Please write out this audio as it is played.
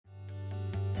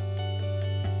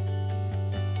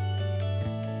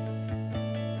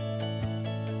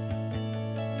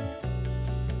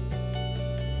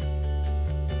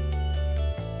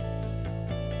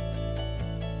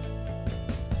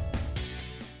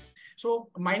So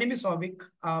my name is Souvik.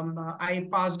 I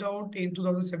passed out in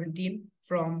 2017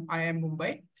 from IIM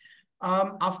Mumbai.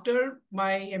 After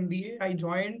my MBA, I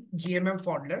joined GMM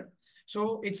Pfaudler.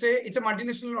 So it's a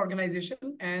multinational organization,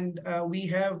 and we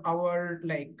have our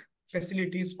like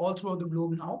facilities all throughout the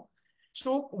globe now.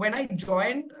 So when I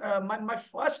joined, my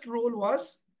first role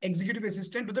was executive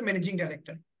assistant to the managing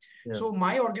director. Yeah. So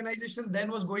my organization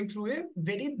then was going through a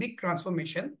very big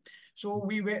transformation. So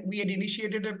we had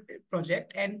initiated a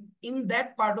project, and in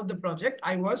that part of the project,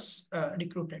 I was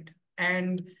recruited,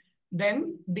 and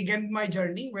then began my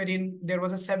journey, wherein there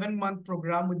was a 7-month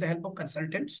program with the help of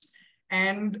consultants,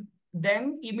 and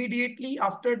then immediately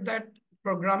after that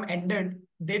program ended,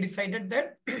 they decided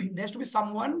that there has to be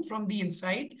someone from the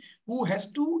inside who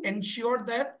has to ensure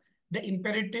that the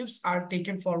imperatives are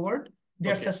taken forward, they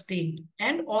are Okay. sustained,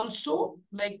 and also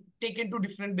like taken to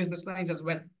different business lines as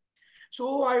well.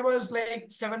 So I was like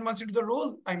 7 months into the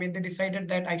role. I mean, they decided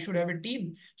that I should have a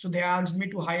team. So they asked me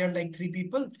to hire like 3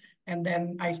 people. And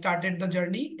then I started the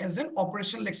journey as an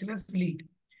operational excellence lead.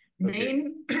 Okay.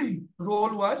 Main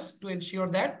role was to ensure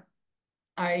that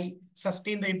I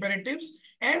sustain the imperatives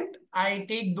and I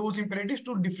take those imperatives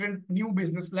to different new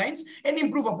business lines and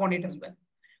improve upon it as well.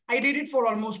 I did it for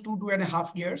almost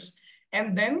 2.5 years.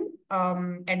 And then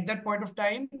at that point of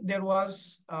time, there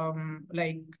was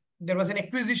an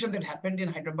acquisition that happened in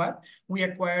Hyderabad. We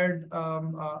acquired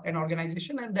an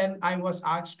organization, and then I was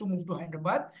asked to move to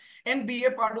Hyderabad and be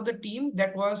a part of the team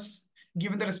that was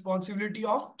given the responsibility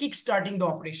of kickstarting the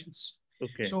operations.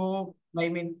 Okay. So, I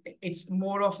mean, it's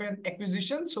more of an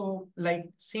acquisition. So, like,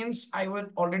 since I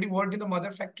would already worked in the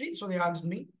mother factory, so they asked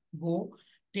me, go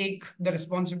take the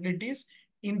responsibilities,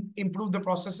 improve the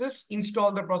processes,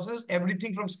 install the process,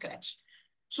 everything from scratch.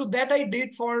 So that I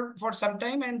did for some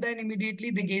time, and then immediately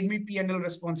they gave me P&L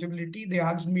responsibility. They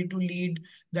asked me to lead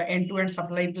the end-to-end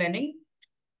supply planning,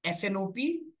 SNOP,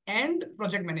 and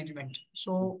project management.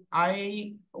 So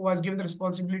I was given the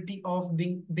responsibility of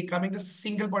becoming the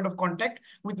single point of contact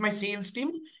with my sales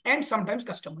team and sometimes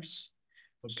customers.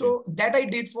 Okay. So that I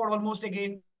did for almost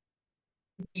again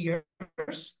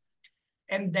years.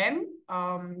 And then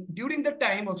during the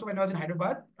time, also when I was in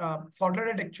Hyderabad, Pfaudler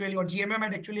had actually, or GMM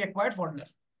had actually acquired Pfaudler.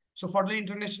 So Pfaudler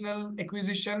International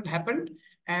acquisition happened,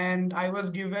 and I was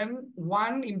given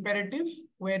one imperative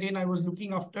wherein I was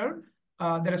looking after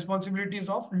the responsibilities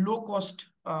of low-cost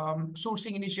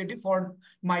sourcing initiative for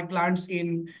my plants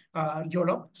in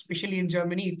Europe, especially in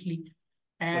Germany, Italy.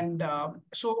 And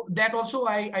so that also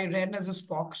I ran as a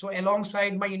SPOC. So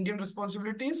alongside my Indian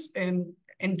responsibilities and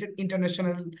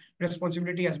international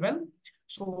responsibility as well.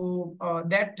 So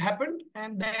that happened,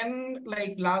 and then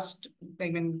last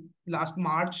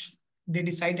March, they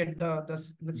decided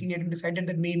the senior team decided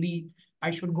that maybe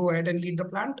I should go ahead and lead the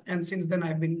plant, and since then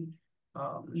I've been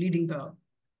leading the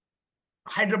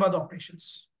Hyderabad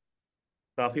operations.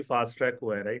 काफी fast track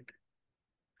हुआ है, right?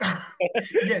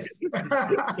 Yes.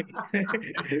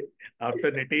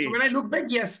 After So Niti. when I look back,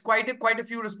 yes, quite a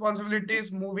few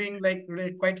responsibilities moving like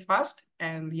really quite fast.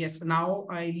 And yes, now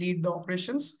I lead the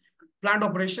operations, plant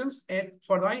operations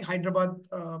for the Hyderabad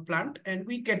plant. And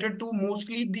we cater to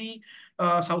mostly the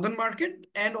southern market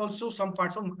and also some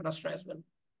parts of Maharashtra as well.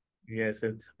 Yes,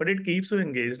 yes. But it keeps you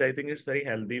engaged. I think it's very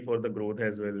healthy for the growth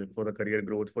as well, for the career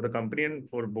growth, for the company and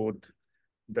for both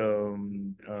the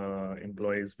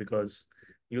employees, because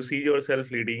you see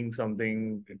yourself leading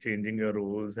something, changing your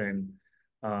roles, and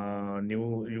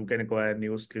you can acquire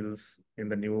new skills in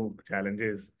the new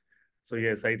challenges. So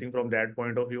yes, I think from that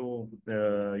point of view,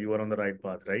 you are on the right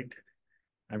path, right?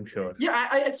 I'm sure. Yeah,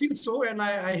 I feel so, and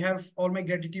I have all my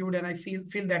gratitude, and I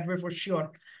feel that way for sure.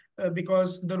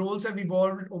 Because the roles have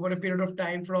evolved over a period of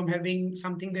time from having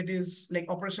something that is like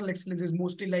operational excellence is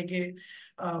mostly like a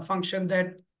function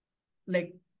that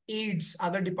like aids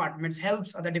other departments,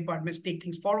 helps other departments take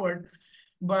things forward.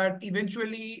 But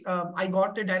eventually, I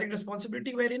got a direct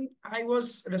responsibility wherein I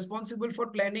was responsible for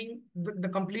planning the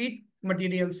complete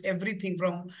materials, everything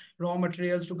from raw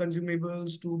materials to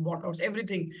consumables to bought outs,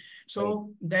 everything. Right.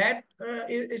 So that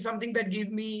is something that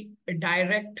gave me a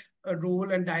direct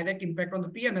role and direct impact on the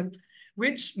P&L,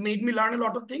 which made me learn a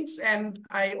lot of things. And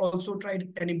I also tried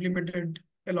and implemented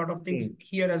a lot of things Hmm.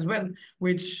 here as well,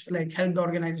 which like helped the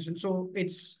organization. So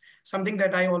it's something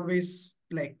that I always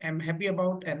like am happy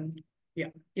about, and yeah,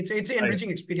 it's an Right.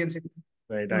 enriching experience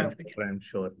Right. in my I'm opinion. sure. I'm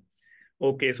sure.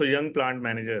 Okay, so young plant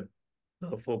manager,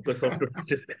 the focus of today's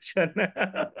discussion.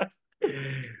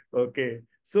 Okay,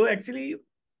 so actually,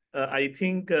 I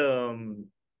think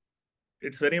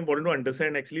it's very important to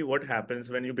understand actually what happens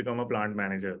when you become a plant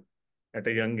manager at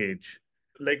a young age.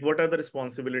 Like, what are the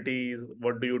responsibilities?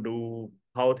 What do you do?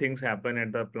 How things happen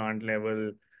at the plant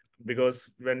level? because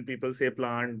when people say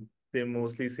plant, they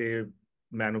mostly say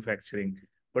manufacturing.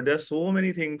 But there are so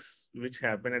many things which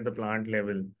happen at the plant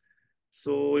level.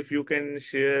 So if you can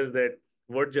share that,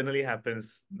 what generally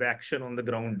happens, the action on the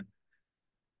ground.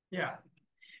 Yeah.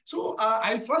 So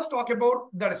I'll first talk about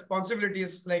the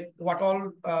responsibilities, like what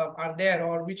all are there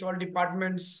or which all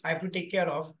departments I have to take care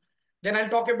of. Then I'll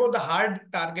talk about the hard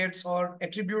targets or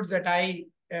attributes that I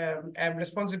am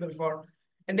responsible for.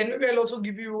 And then maybe I'll also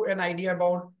give you an idea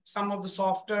about some of the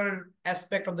softer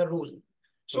aspect of the role. Okay.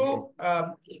 So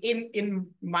in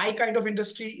my kind of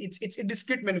industry, it's a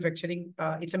discrete manufacturing.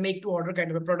 It's a make to order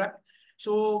kind of a product.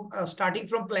 So starting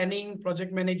from planning,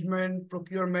 project management,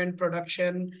 procurement,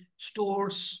 production,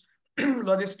 stores,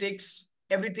 logistics,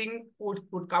 everything would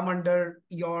come under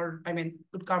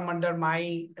would come under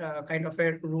my kind of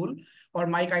a rule or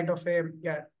my kind of a,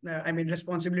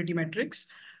 responsibility metrics.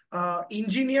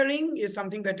 Engineering is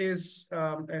something that is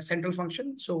a central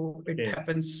function. So it Okay.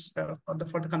 happens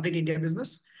for the complete India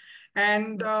business.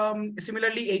 And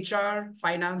similarly, HR,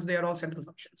 finance, they are all central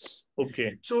functions.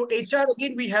 Okay. So HR,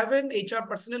 again, we have an HR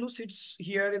personnel who sits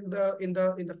here in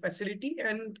the facility,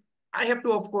 and I have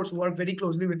to, of course, work very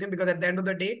closely with him because at the end of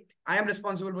the day, I am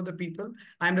responsible for the people.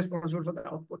 I am responsible for the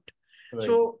output. Right.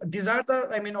 So these are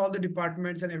all the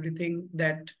departments and everything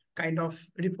that kind of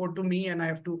report to me, and I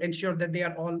have to ensure that they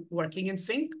are all working in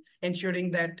sync,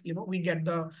 ensuring that we get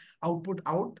the output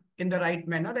out in the right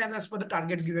manner and as per the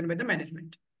targets given by the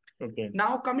management. Okay.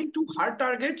 Now coming to hard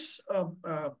targets,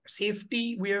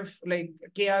 safety, we have like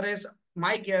KRS.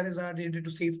 My KRS are related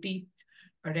to safety,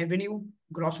 revenue,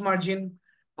 gross margin,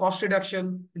 cost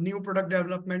reduction, new product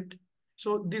development.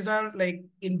 So these are like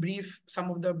in brief some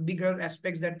of the bigger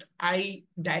aspects that I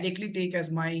directly take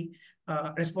as my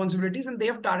responsibilities, and they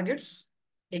have targets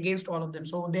against all of them.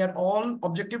 So they are all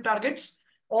objective targets,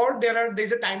 or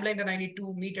there's a timeline that I need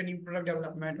to meet a new product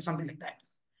development or something like that. Right.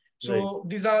 So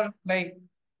these are like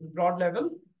broad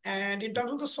level. And in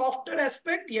terms of the software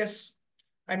aspect, yes,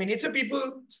 it's a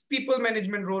people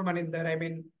management role, Maninder.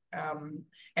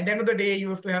 At the end of the day, you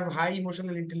have to have high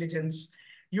emotional intelligence.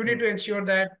 You need Hmm. to ensure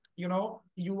that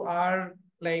you are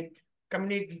like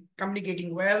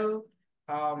communicating well.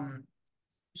 Um,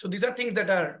 so these are things that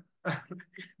are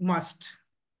must.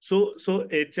 So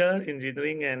HR,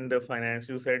 engineering, and finance,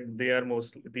 you said they are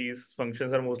these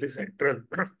functions are mostly central,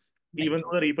 Right. even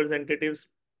though the representatives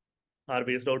are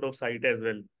based out of site as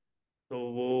well.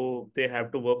 So they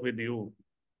have to work with you.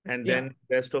 And Yeah. then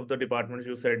rest of the departments,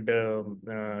 you said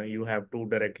you have to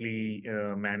directly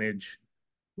manage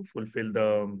to fulfill the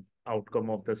outcome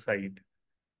of the site.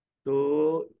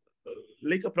 So,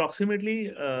 like approximately,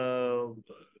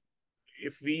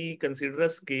 if we consider a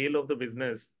scale of the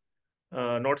business,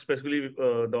 not specifically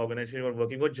the organization you are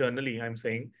working with, generally, I'm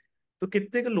saying, तो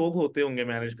कितने के लोग होते होंगे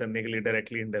manage करने के लिए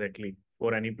directly indirectly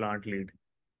for any plant lead.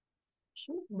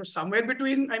 So somewhere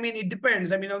between, it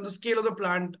depends. On the scale of the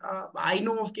plant, I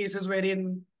know of cases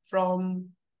wherein from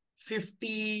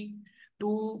 50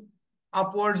 to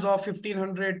upwards of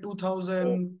 1,500, Oh,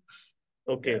 2,000,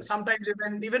 okay. sometimes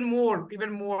even more,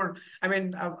 even more.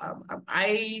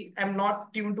 I am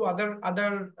not tuned to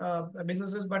other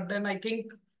businesses, but then I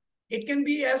think it can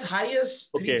be as high as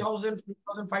Okay. 3,000,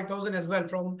 4,000, 5,000 as well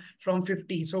from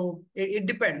 50. So it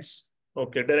depends.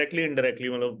 Okay, directly, indirectly,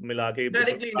 मतलब मिला के because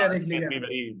Directly, plants indirectly, can yeah. be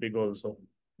very big also.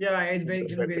 Yeah, it can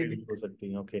be very Factories big. भी हो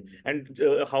सकती हैं. Okay.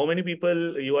 And how many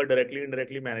people you are directly,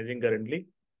 indirectly managing currently?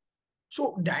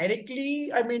 So directly,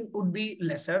 would be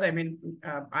lesser.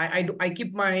 I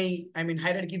keep my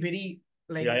hierarchy very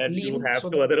like Yeah, yeah, you lean have so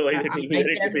to, that otherwise it will be I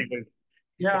very can, difficult.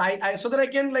 yeah, I so that I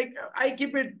can like I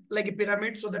keep it like a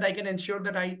pyramid so that I can ensure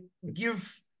that I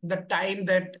give the time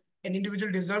that an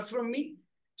individual deserves from me.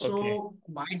 Okay. So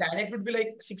my direct would be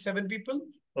like 6, 7 people,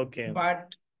 Okay.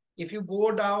 but if you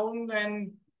go down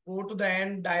and go to the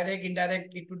end, direct,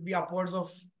 indirect, it would be upwards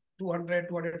of 200,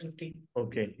 250.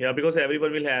 Okay. Yeah, because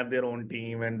everyone will have their own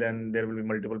team and then there will be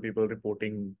multiple people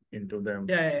reporting into them.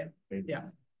 Yeah, yeah, Right. yeah.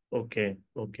 Okay.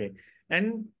 Okay.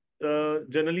 And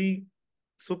generally,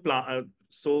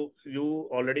 so you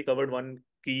already covered one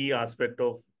key aspect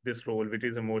of this role, which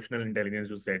is emotional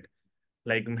intelligence, you said,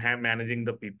 like managing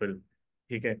the people.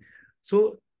 ठीक है.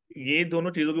 So ये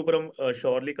दोनों चीजों के ऊपर हम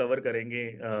surely cover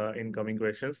करेंगे in coming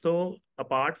questions. So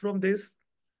apart from this,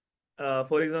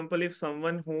 for example, if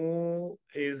someone who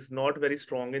is not very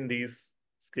strong in these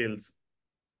skills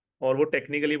और वो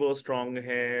टेक्निकली बहुत स्ट्रांग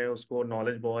है, उसको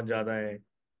नॉलेज बहुत ज्यादा है,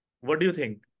 what do you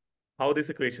think how this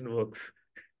equation works?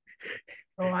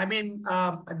 Oh, I mean,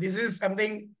 this is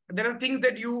something, there are things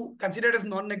that you consider as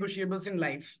non-negotiables in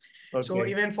life. So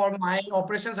Okay, even for my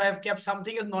operations, I have kept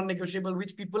something as non-negotiable,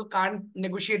 which people can't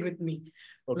negotiate with me,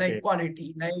 like okay,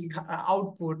 quality, like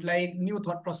output, like new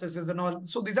thought processes and all.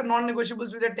 So these are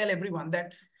non-negotiables which I tell everyone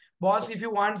that, boss, if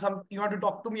you want to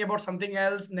talk to me about something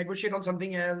else, negotiate on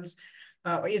something else,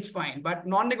 it's fine. But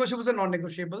non-negotiables are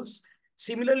non-negotiables.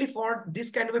 Similarly, for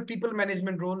this kind of a people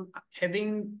management role,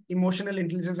 having emotional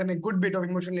intelligence and a good bit of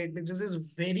emotional intelligence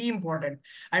is very important.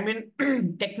 I mean,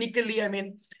 technically, I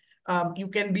mean, you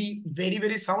can be very,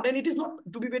 very sound, and it is not,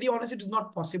 to be very honest, it is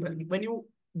not possible. When you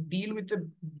deal with a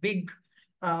big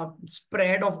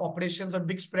spread of operations or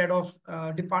big spread of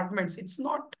departments, it's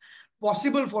not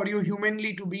possible for you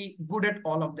humanly to be good at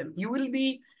all of them. You will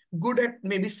be good at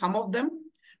maybe some of them,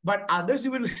 but others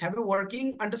you will have a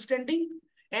working understanding,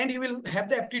 and you will have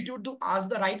the aptitude to ask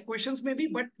the right questions maybe,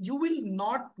 but you will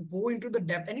not go into the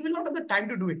depth, and you will not have the time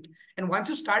to do it. And once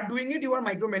you start doing it, you are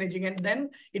micromanaging, and then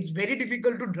it's very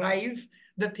difficult to drive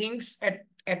the things at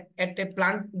a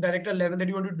plant director level that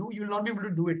you want to do. You will not be able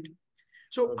to do it.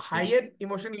 So okay. higher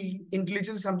emotional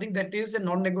intelligence is something that is a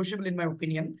non-negotiable in my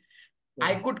opinion.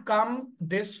 I Oh, could come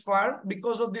this far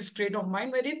because of this trait of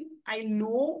mind wherein I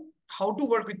know how to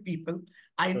work with people.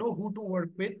 I okay. know who to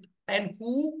work with and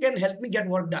who can help me get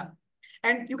work done.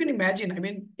 And you can imagine, I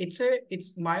mean,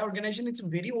 it's my organization, it's a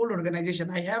very old organization.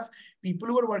 I have people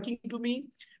who are working to me,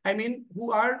 I mean,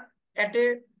 who are at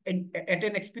at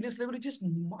an experience level which is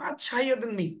much higher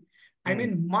than me. I Hmm.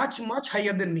 mean, much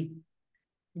higher than me.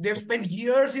 They've spent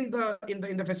years in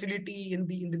the facility, in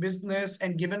the business,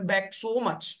 and given back so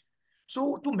much.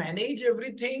 So to manage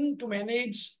everything, to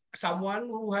manage someone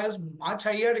who has much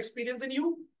higher experience than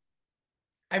you,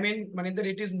 I mean, Maninder,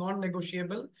 it is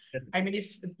non-negotiable. I mean,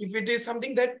 if it is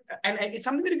something that, and it's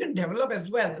something that you can develop as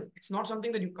well. It's not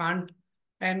something that you can't,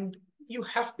 and you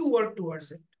have to work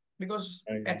towards it, because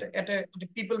I- at a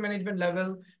people management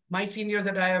level, my seniors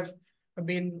that I have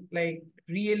been like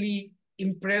really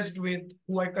impressed with,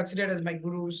 who I consider as my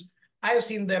gurus, I have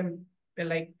seen them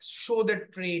like show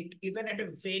that trait even at a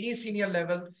very senior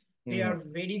level. They Hmm. are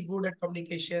very good at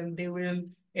communication. They will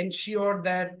ensure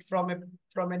that from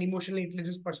an emotional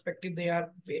intelligence perspective, they are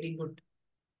very good.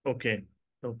 Okay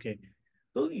okay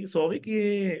तो सौविक ये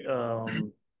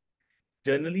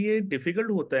generally ये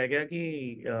difficult होता है क्या कि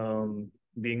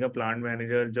being a plant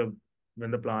manager जब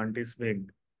when the plant is big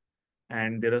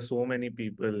and there are so many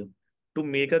people to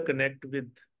make a connect with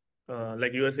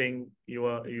like you are saying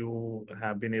you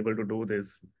have been able to do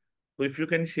this, so if you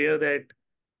can share that,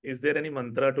 is there any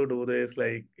mantra to do this,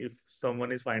 like if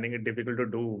someone is finding it difficult to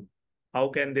do, how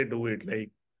can they do it, like,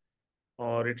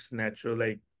 or it's natural,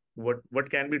 like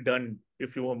what can be done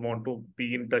if you want to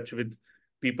be in touch with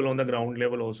people on the ground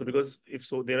level also, because if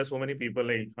so there are so many people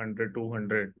like 100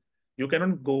 200, you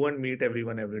cannot go and meet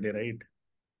everyone every day, right?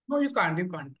 No, you can't. You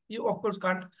can't. You of course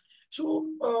can't.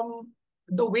 So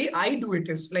the way I do it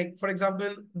is like, for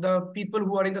example, the people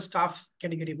who are in the staff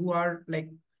category, who are like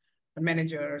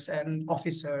managers and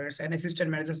officers and assistant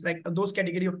managers, like those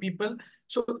category of people.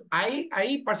 So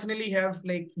I personally have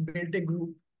like built a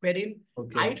group wherein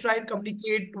I Okay. try and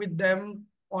communicate with them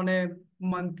on a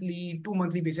monthly, 2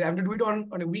 monthly basis. I have to do it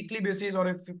on a weekly basis, or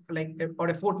or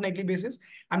a fortnightly basis.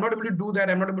 I'm not able to do that.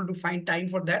 I'm not able to find time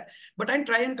for that, but I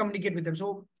try and communicate with them.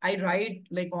 So I write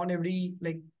like on every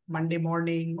like Monday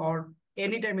morning or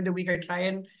any time in the week. I try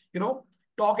and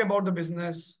talk about the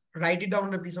business, write it down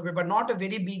on a piece of paper, not a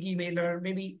very big emailer,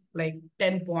 maybe like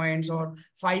 10 points or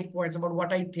 5 points about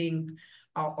what I think,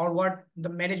 or what the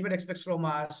management expects from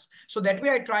us. So that way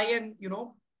I try and,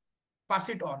 pass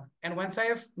it on. And once I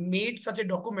have made such a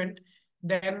document,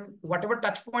 then whatever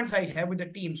touch points I have with the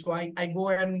team, so I go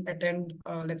and attend,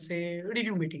 let's say,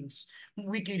 review meetings,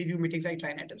 weekly review meetings I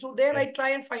try and attend. So there Okay. I try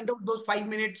and find out those 5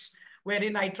 minutes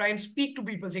wherein I try and speak to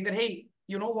people saying that, hey,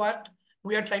 you know what?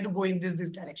 We are trying to go in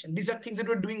this direction. These are things that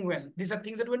we're doing well. These are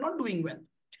things that we're not doing well.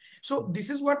 So this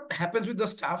is what happens with the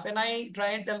staff. And I try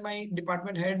and tell my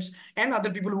department heads and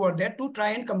other people who are there to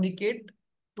try and communicate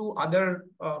to other,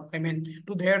 I mean,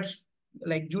 to their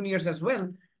like juniors as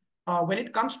well. When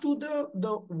it comes to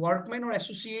the workmen or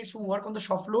associates who work on the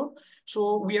shop floor,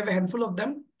 so we have a handful of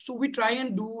them. So we try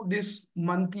and do this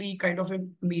monthly kind of a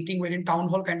meeting, wherein town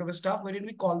hall kind of a stuff, wherein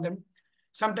we call them.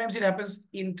 Sometimes it happens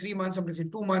in 3 months, sometimes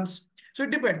in 2 months. So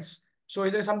it depends. So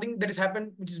if there's something that has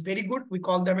happened which is very good, we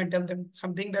call them and tell them.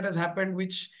 Something that has happened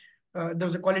which there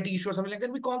was a quality issue or something like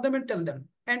that, we call them and tell them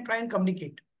and try and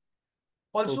communicate.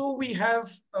 Also, Okay. we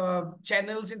have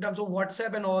channels in terms of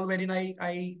WhatsApp and all, wherein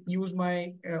I use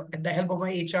my the help of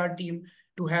my HR team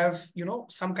to have,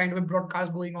 some kind of a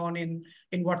broadcast going on in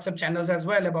WhatsApp channels as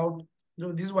well about,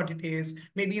 this is what it is.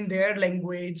 Maybe in their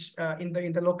language, in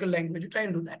the local language, you try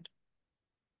and do that.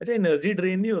 अच्छा energy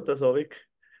drain नहीं होता Souvik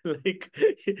like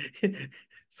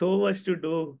so much to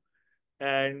do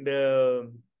and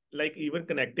like even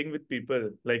connecting with people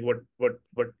like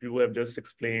what you have just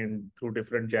explained through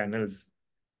different channels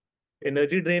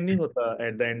energy drain नहीं होता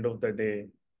at the end of the day.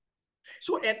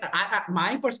 So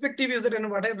my perspective is that,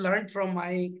 and what I've learned from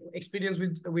my experience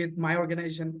with my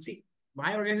organization, see,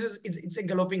 my organization it's a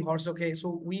galloping horse. Okay,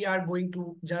 so we are going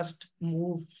to just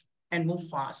move and move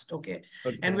fast. Okay,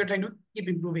 and Okay. we're trying to keep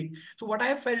improving. So what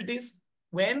I have felt is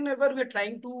whenever we're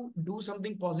trying to do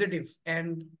something positive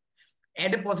and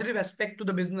add a positive aspect to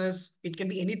the business, it can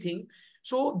be anything.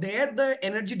 So there, the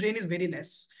energy drain is very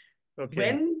less. Okay.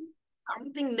 When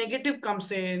something negative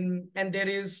comes in and there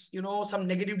is, some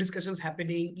negative discussions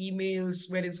happening,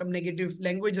 emails wherein some negative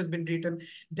language has been written,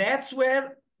 that's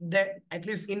where, that at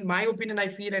least in my opinion, I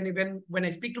feel, and even when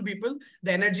I speak to people,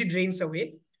 the energy drains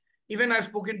away. Even I've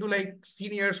spoken to like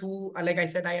seniors who, like I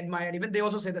said, I admire. Even they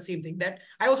also say the same thing. That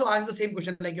I also ask the same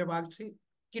question like you've asked,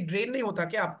 कि drain नहीं होता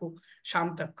क्या आपको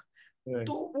शाम तक? Right.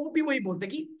 तो वो भी वही बोलते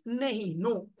कि नहीं,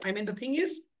 no. I mean, the thing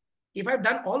is, if I've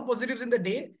done all positives in the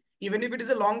day, even if it is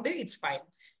a long day, it's fine.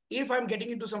 If I'm getting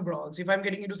into some brawls, if I'm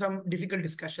getting into some difficult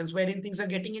discussions wherein things are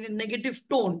getting in a negative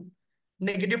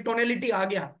tonality आ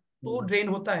गया, तो drain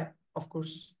होता है, of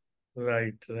course.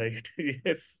 Right, right.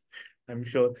 Yes, I'm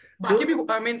sure. बाकी भी, So,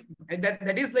 I mean,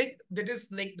 that is like the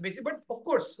basic, but of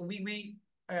course we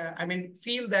I mean,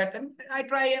 feel that, and I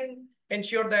try and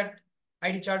ensure that I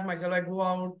recharge myself. I go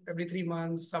out every 3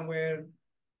 months somewhere,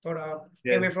 थोड़ा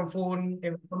away yes, from phone,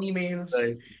 away from right, emails,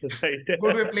 right.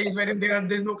 go to a place wherein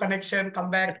there's no connection, come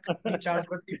back, recharge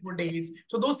for 3 4 days.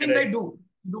 So those things I Correct,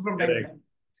 do from time to correct. time.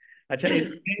 अच्छा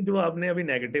इसमें जो आपने अभी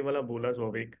negative वाला बोला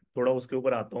सौविक थोड़ा उसके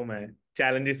ऊपर आता हूँ मैं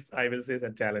challenges I will say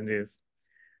challenges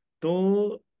तो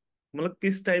मतलब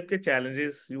किस टाइप के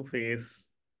challenges you face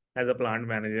as a plant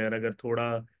manager अगर थोड़ा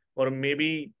और may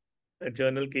be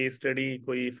journal case study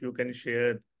कोई if you can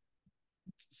share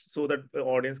so that the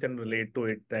audience can relate to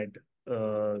it that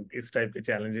इस type के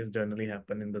challenges generally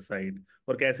happen in the side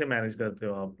और कैसे manage करते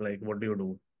हो आप like what do you do.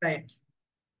 Right.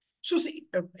 So see,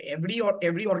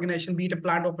 every organization, be it a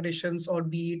plant operations or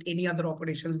be it any other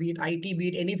operations, be it IT, be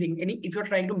it anything, if you're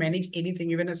trying to manage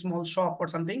anything, even a small shop or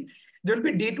something, there will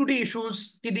be day-to-day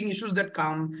issues, teething issues that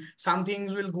come. Some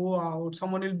things will go out.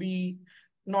 Someone will be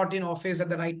not in office at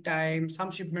the right time. Some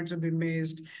shipments will be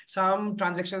missed. Some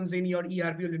transactions in your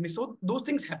ERP will be missed. So those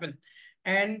things happen.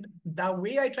 And the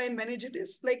way I try and manage it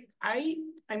is like I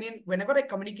mean, whenever I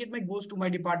communicate my goals to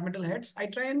my departmental heads, I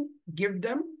try and give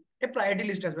them a priority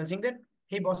list as well, saying that,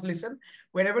 hey, boss, listen,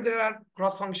 whenever there are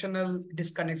cross-functional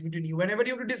disconnects between you, whenever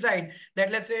you have to decide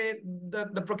that, let's say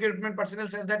the procurement personnel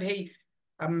says that, hey,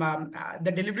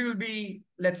 the delivery will be,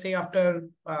 let's say, after,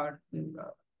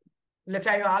 let's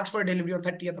say I ask for a delivery on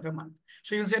 30th of a month.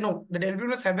 So you'll say, no, the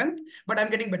delivery on 7th, but I'm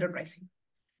getting better pricing.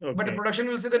 But the Okay. production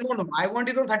will say that, no, I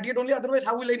want it on 30th only, otherwise,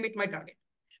 how will I meet my target?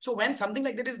 So when something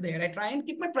like that is there, I try and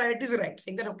keep my priorities right,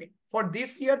 saying that, okay, for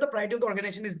this year, the priority of the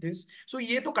organization is this. So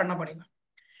ये तो करना पड़ेगा.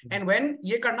 And when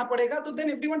ये करना पड़ेगा, तो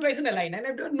then everyone tries and align, and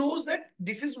everyone knows that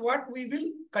this is what we will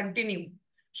continue.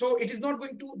 So it is not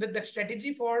going to, that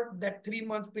strategy for that 3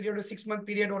 month period or 6 month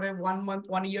period or a 1 month,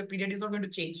 1 year period is not going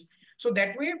to change. So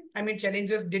that way, I mean,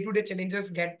 challenges, day-to-day challenges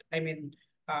get, I mean,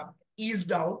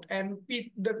 eased out, and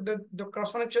the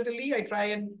cross-functionally, I try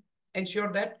and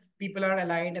ensure that people are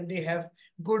aligned and they have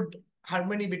good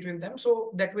harmony between them.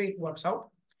 So that way it works out.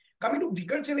 Coming to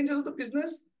bigger challenges of the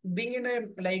business, being in a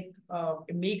like a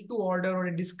make to order or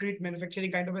a discrete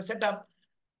manufacturing kind of a setup,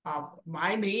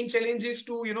 my main challenge is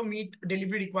to meet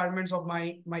delivery requirements of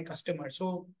my customers.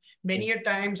 So many a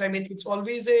times, I mean, it's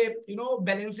always a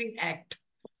balancing act,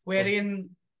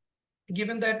 wherein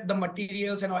given that the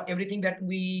materials and everything that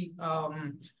we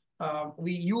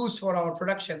use for our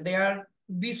production, they are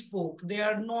bespoke, they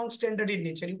are non-standard in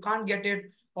nature. You can't get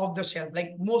it off the shelf. Like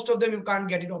most of them, you can't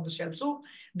get it off the shelf. So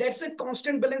that's a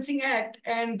constant balancing act.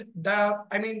 And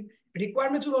I mean,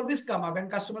 requirements will always come up, and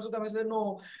customers will come and say,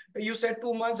 no, you said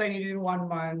 2 months, I need it in 1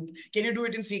 month. Can you do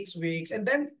it in 6 weeks? And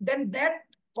then that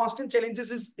constant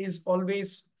challenges is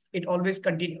always, it always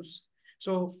continues.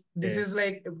 So this Okay. is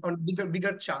like a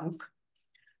bigger chunk.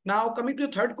 Now, coming to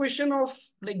the third question of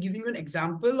like giving you an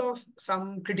example of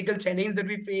some critical challenge that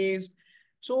we faced.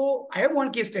 So I have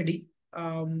one case study,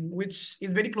 which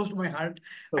is very close to my heart.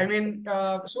 I Okay. mean,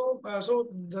 so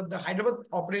the Hyderabad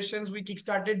operations we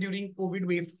kickstarted during COVID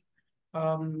wave,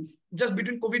 just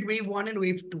between COVID wave 1 and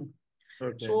wave 2.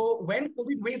 Okay. So when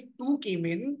COVID wave 2 came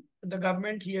in, the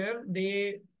government here,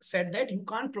 they said that you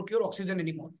can't procure oxygen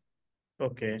anymore.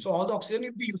 Okay. So all the oxygen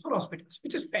will be used for hospitals,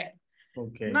 which is fair.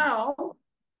 Okay. Now,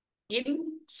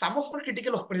 in some of our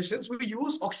critical operations, we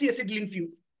use oxyacetylene fuel.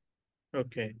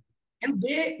 Okay. And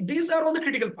these are on the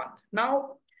critical path.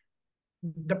 Now,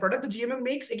 the product the GMM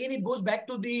makes, again, it goes back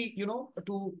to the,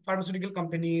 to pharmaceutical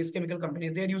companies, chemical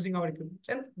companies. They're using our equipment.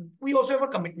 And we also have our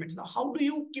commitments. Now, how do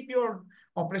you keep your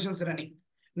operations running?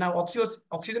 Now,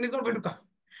 oxygen is not going to come.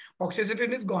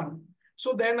 Oxygen is gone.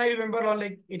 So then I remember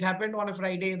like it happened on a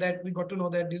Friday that we got to know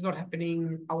that this is not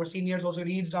happening. Our seniors also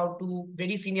reached out to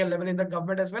very senior level in the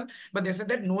government as well. But they said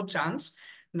that no chance.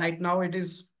 Right now it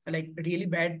is like really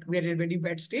bad. We are in a very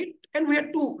bad state. And we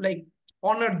had to like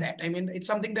honor that. I mean, it's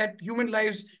something that human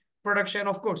lives production,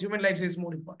 of course, human lives is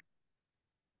more important.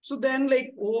 So then,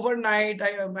 like overnight,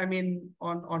 I mean,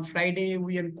 on Friday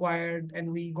we inquired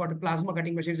and we got a plasma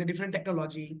cutting machine. It's a different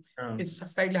technology. It's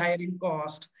slightly higher in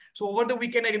cost. So over the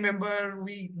weekend, I remember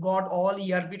we got all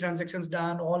ERP transactions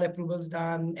done, all approvals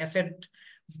done, assets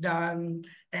done,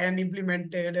 and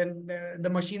implemented. And the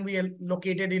machine we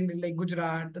located in like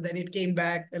Gujarat. Then it came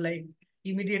back like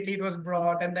immediately it was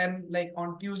brought, and then like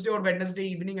on Tuesday or Wednesday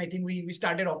evening, I think we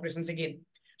started operations again.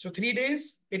 So 3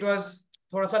 days it was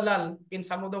थोड़ा सा lull in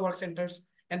some of the work centers,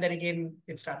 and then again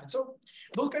it started. So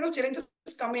those kind of challenges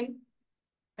come in,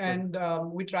 and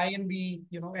we try and be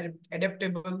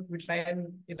adaptable. We try and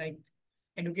like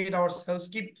educate ourselves,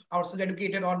 keep ourselves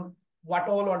educated on what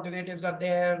all alternatives are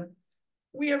there.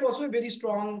 We have also a very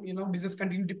strong business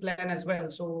continuity plan as well,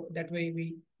 so that way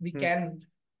we can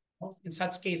in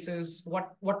such cases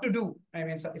what to do. I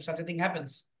mean, if such a thing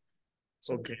happens.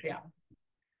 So okay. yeah.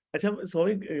 अच्छा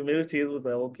sorry, मेरे को चीज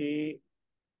बताओ कि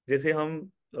जैसे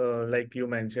हम like you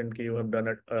mention कि you have done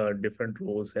different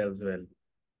roles as well,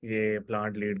 ये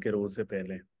प्लांट लीड के रोल से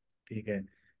पहले, ठीक है।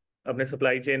 अपने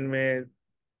सप्लाई चेन में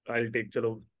आई टेक,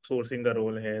 चलो सोर्सिंग का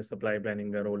रोल है, सप्लाई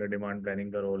प्लानिंग का रोल है, डिमांड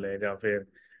प्लानिंग का रोल है, या फिर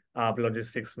आप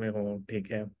लॉजिस्टिक्स में हो,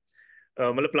 ठीक है।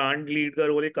 मतलब प्लांट लीड का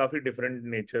रोल एक काफ़ी डिफरेंट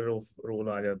नेचर ऑफ रोल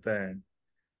आ जाता है।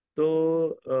 तो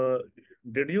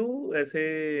डिड यू ऐसे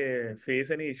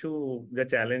फेस एनी इशू या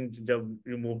चैलेंज जब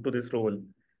you move to this role,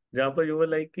 जहाँ पर यू वर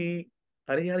लाइक कि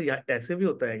अरे यार ऐसे भी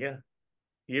होता है क्या,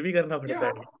 ये भी करना पड़ता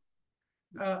Yeah.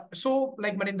 है? So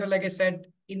like Maninder, like I said,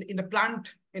 in the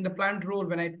plant role,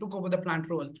 when I took over the plant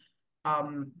role,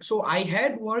 so I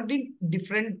had worked in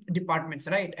different departments,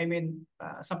 right? I mean,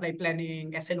 supply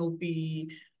planning, SNOP,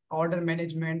 order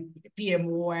management,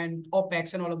 PMO, and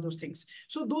OPEX, and all of those things.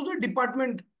 So those were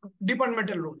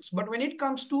departmental roles. But when it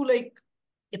comes to like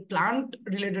a plant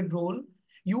related role,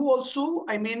 you also,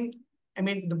 I mean,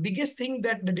 the biggest thing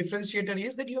that the differentiator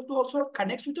is that you have to also have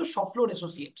connects with your shop floor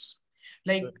associates.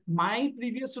 Like my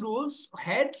previous roles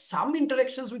had some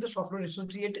interactions with the shop floor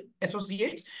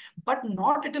associates, but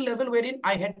not at a level wherein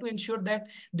I had to ensure that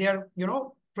they are,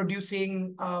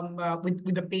 producing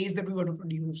with the pace that we were to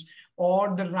produce,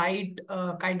 or the right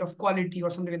kind of quality or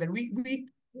something like that. We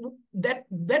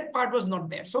that part was not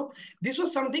there. So this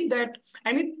was something that,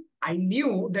 I mean, I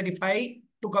knew that if I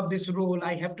took up this role,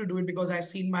 I have to do it because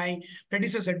I've seen my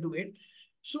predecessor do it.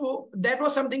 So that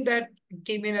was something that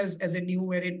came in as a new,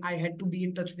 wherein I had to be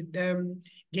in touch with them,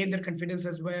 gain their confidence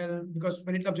as well. Because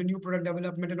when it comes to new product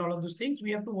development and all of those things, we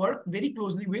have to work very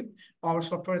closely with our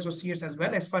software associates as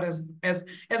well, as far as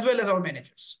well as our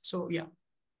managers. So yeah.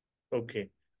 Okay.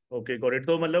 Okay got it.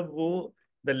 तो मतलब वो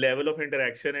the level of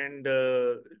interaction and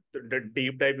the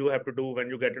deep dive you have to do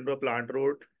when you get into a plant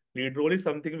role, lead role is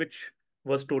something which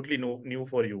was totally new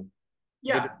for you with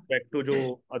Yeah. Respect to जो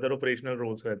other operational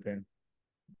roles रहते हैं।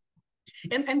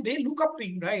 And they look up to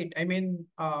you, right?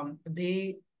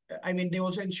 They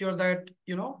also ensure that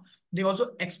they also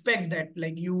expect that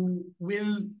like you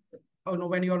will,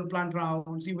 when you're on plant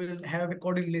rounds, you will have a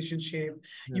cordial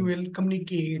relationship, you will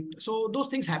communicate. So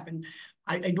those things happen.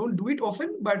 I don't do it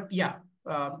often, but yeah,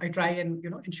 I try and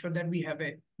ensure that we have a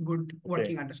good okay.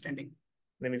 working understanding.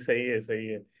 नहीं नहीं, सही है सही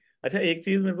है। अच्छा एक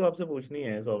चीज मेरे को आपसे पूछनी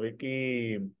है सौविक कि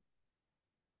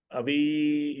अभी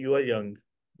you are young,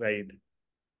 right,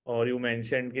 or you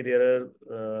mentioned that there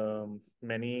are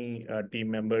many team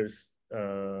members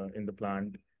in the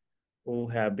plant who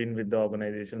have been with the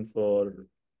organization for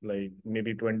like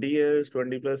maybe 20 years,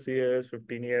 20 plus years,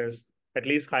 15 years, at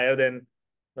least higher than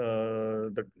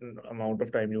the amount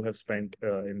of time you have spent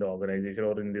in the organization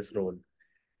or in this role.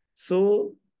 So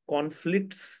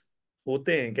conflicts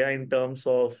होते हैं क्या in terms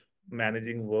of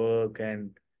managing work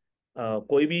and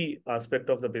कोई भी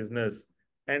aspect of the business?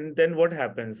 And then what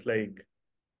happens? Like,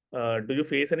 do you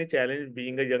face any challenge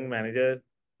being a young manager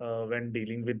when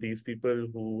dealing with these people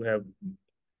who have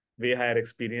way higher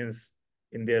experience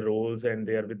in their roles and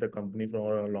they are with the company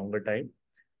for a longer time.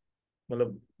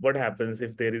 मतलब, what happens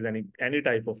if there is any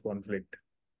type of conflict?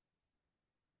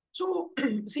 So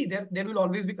see, there will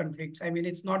always be conflicts. I mean,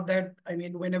 it's not that, I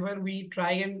mean, whenever we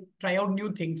try out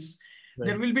new things,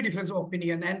 there Right. will be difference of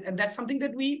opinion. And that's something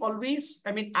that we always,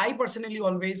 I mean, I personally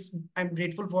always, I'm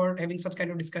grateful for having such kind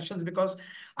of discussions, because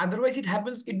otherwise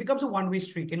it becomes a one-way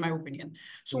street, in my opinion.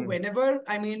 So Hmm. whenever,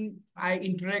 I mean, I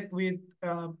interact with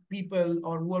people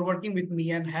or who are working with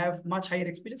me and have much higher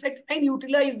experience, I try and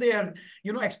utilize their,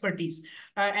 expertise,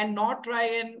 and not try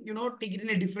and, take it in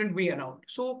a different way around.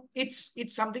 So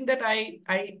it's something that I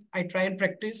try and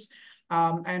practice,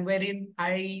 and wherein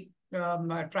I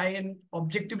try and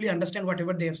objectively understand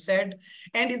whatever they have said,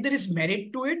 and if there is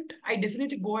merit to it, I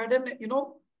definitely go ahead and,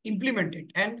 implement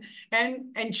it, and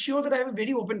ensure that I have a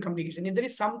very open communication. If there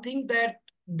is something that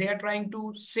they are trying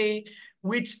to say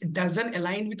which doesn't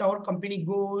align with our company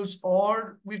goals,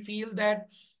 or we feel that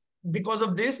because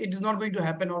of this it is not going to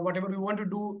happen, or whatever we want to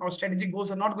do, our strategic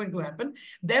goals are not going to happen,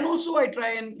 then also I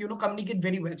try and, communicate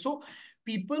very well. So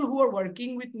people who are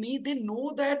working with me, they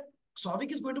know that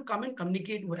Souvik is going to come and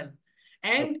communicate well,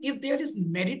 and if there is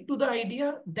merit to the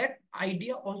idea, that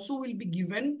idea also will be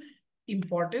given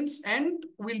importance and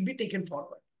will be taken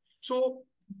forward. So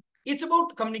it's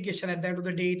about communication. At the end of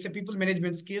the day, it's a people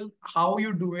management skill, how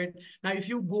you do it. Now if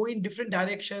you go in different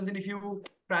directions, and if you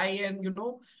try and,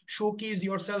 showcase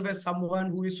yourself as someone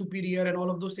who is superior and all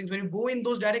of those things, when you go in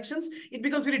those directions, it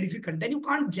becomes very difficult. Then you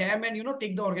can't jam and,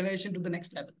 take the organization to the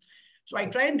next level. So I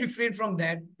try and refrain from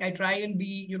that. I try and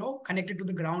be, connected to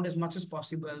the ground as much as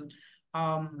possible.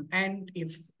 And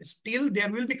if still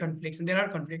there will be conflicts, and there are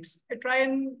conflicts, I try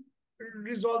and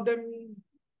resolve them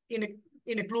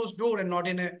in a closed door and not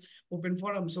in a open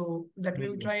forum. So that way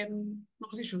we Hmm. try and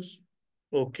close issues.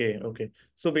 Okay, okay.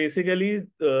 So basically,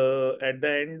 at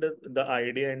the end, the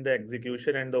idea and the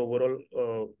execution and the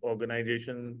overall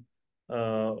organization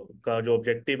का जो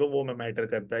objective है वो में matter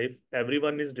करता है. If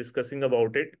everyone is discussing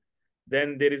about it,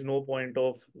 then there is no point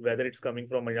of whether it's coming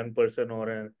from a young person or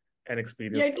an Yeah,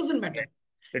 experienced it doesn't person. matter.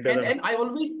 It And doesn't. I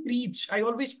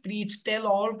always preach, tell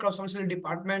all cross-functional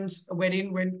departments,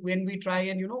 wherein when we try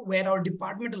and, where our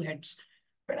departmental heads,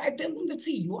 but I tell them that,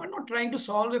 see, you are not trying to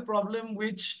solve a problem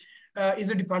which is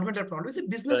a departmental problem. It's a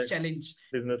business Right. challenge.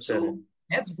 Business So challenge.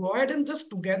 let's go ahead and just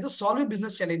together solve a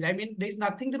business challenge. I mean, there's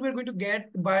nothing that we're going to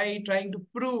get by trying to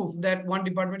prove that one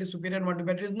department is superior and one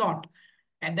department is not.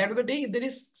 At the end of the day, if there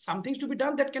is some things to be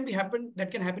done, that can happen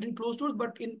in closed doors,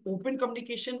 but in open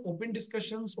communication, open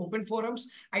discussions, open forums,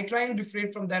 I try and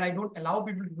refrain from that. I don't allow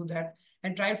people to do that,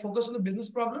 and try and focus on the business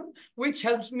problem, which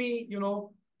helps me,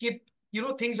 keep,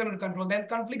 things under control. Then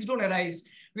conflicts don't arise,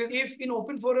 because if in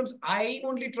open forums I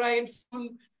only try and full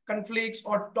conflicts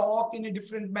or talk in a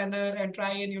different manner and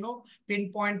try and,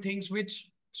 pinpoint things,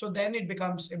 which, so then it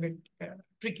becomes a bit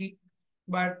tricky.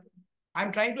 But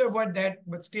I'm trying to avoid that,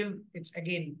 but still, it's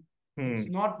Hmm.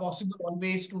 not possible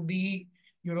always to be,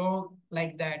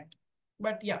 like that.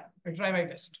 But yeah, I try my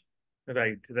best.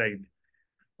 Right, right.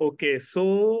 Okay,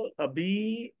 so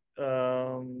Abhi,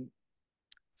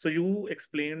 so you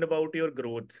explained about your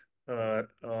growth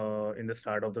in the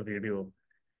start of the video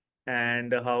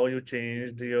and how you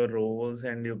changed your roles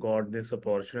and you got this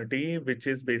opportunity, which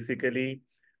is basically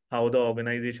how the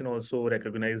organization also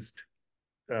recognized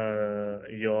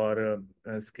your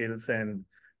skills and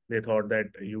they thought that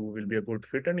you will be a good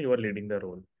fit and you are leading the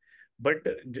role. But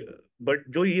but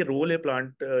जो ये role है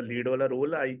plant lead वाला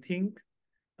role, I think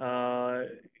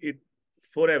it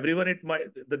for everyone it might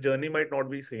the journey might not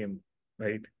be same,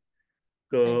 right?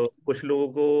 Right. कुछ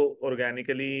लोगों को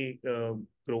organically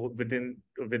grow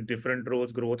with different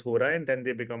roles growth हो रहा है and then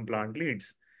they become plant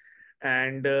leads.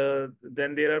 And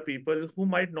then there are people who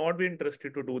might not be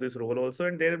interested to do this role also,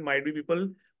 and there might be people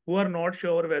who are not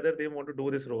sure whether they want to do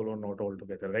this role or not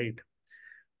altogether, right?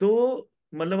 तो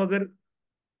मतलब अगर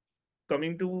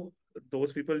coming to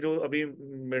those people जो अभी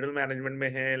middle management में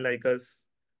हैं like us,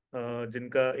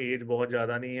 जिनका as बहुत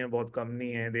ज़्यादा नहीं है बहुत कम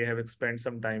नहीं है, they have spend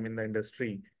some time in the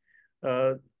industry,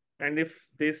 and if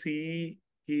they सी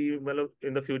कि मतलब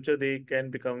in the future they can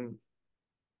become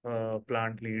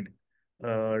plant lead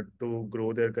to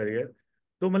grow their career,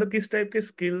 तो मतलब किस टाइप के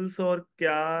स्किल्स और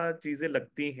क्या चीज़ें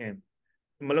लगती हैं,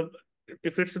 मतलब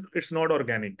इफ इट्स नॉट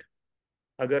ऑर्गेनिक,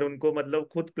 अगर उनको मतलब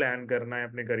खुद प्लान करना है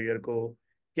अपने करियर को,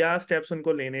 क्या स्टेप्स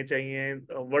उनको लेने चाहिए,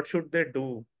 व्हाट शुड दे डू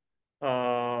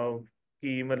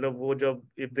कि मतलब वो जब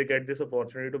if they get this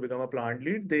opportunity to become a plant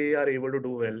lead they are able to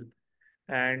do well,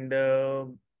 and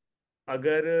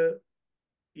अगर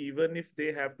even if they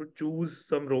have to choose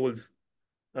some roles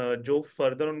जो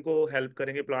फर्दर उनको हेल्प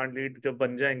करेंगे plant lead जब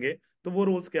बन जाएंगे, तो वो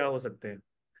रोल्स क्या हो सकते हैं?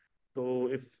 So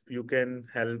if you can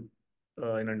help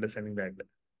in understanding that.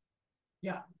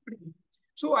 Yeah.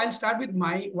 So I'll start with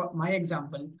my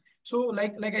example. So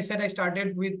like I said, I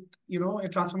started with a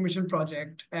transformation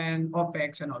project and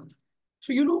OpEx and all.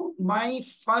 So my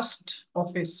first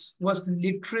office was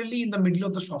literally in the middle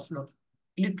of the shop floor.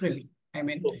 Literally. I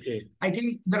mean, Okay. I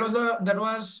think there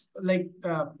was like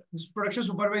production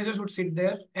supervisors would sit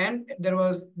there, and there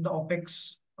was the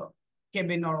OpEx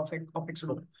cabin or OpEx o-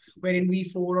 room wherein we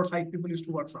 4 or 5 people used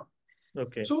to work from.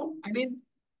 Okay. So I mean,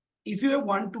 if you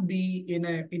want to be in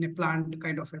a plant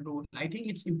kind of a role, I think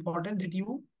it's important that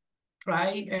you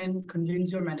try and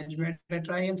convince your management and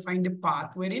try and find a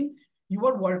path wherein you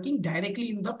are working directly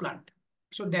in the plant.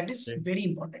 So that is Okay. very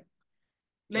important.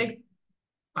 Okay. Like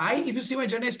if you see my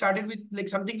journey, I started with like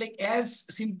something like as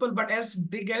simple but as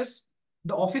big as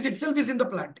the office itself is in the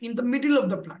plant, in the middle of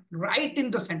the plant, right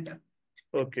in the center.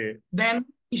 Okay. Then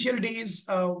initial days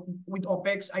with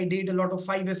OpEx, I did a lot of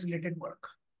 5S related work.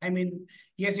 I mean,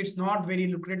 yes, it's not very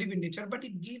lucrative in nature, but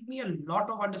it gave me a lot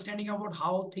of understanding about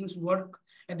how things work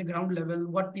at the ground level,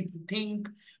 what people think,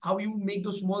 how you make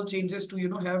those small changes to,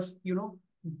 have,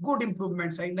 good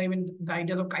improvements. I mean, the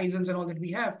ideas of Kaizens and all that we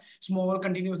have, small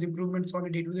continuous improvements on a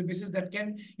day-to-day basis that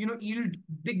can, yield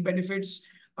big benefits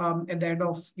at the end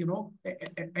of,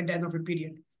 at the end of a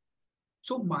period.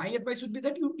 So my advice would be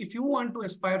that if you want to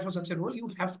aspire for such a role, you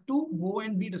have to go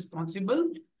and be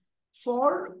responsible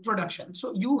for production.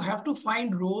 So you have to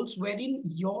find roles wherein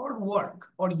your work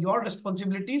or your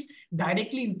responsibilities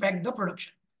directly impact the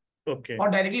production Okay. or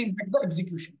directly impact the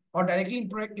execution or directly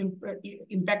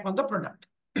impact on the product.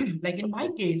 Like in my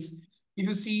Okay. case, if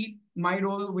you see my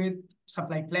role with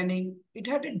supply planning, it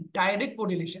had a direct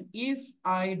correlation. If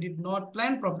I did not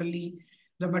plan properly,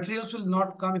 the materials will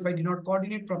not come. If I did not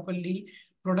coordinate properly,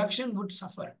 production would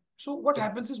suffer. So what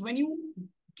happens is when you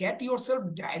get yourself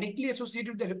directly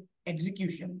associated with the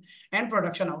execution and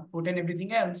production output and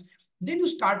everything else, then you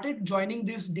started joining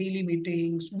these daily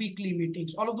meetings, weekly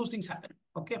meetings, all of those things happen.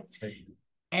 Okay. Right.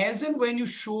 As and when you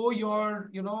show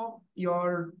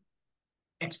your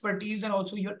expertise and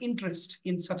also your interest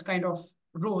in such kind of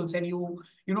roles, and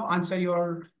answer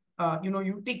your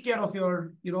you take care of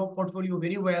your portfolio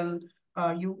very well.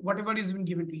 You whatever is been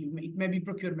given to you, it may be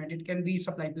procurement, it can be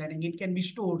supply planning, it can be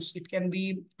stores, it can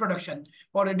be production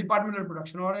or a departmental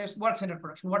production or a work center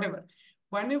production, whatever.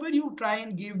 Whenever you try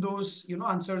and give those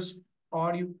answers,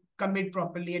 or you commit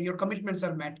properly and your commitments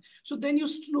are met, so then you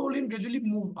slowly and gradually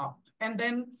move up, and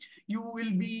then you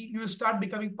will start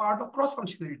becoming part of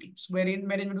cross-functional teams wherein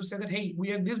management will say that, hey, we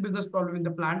have this business problem in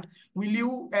the plant. Will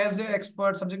you, as an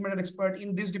expert, subject matter expert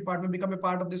in this department, become a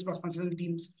part of this cross-functional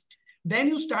teams? Then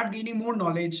you start gaining more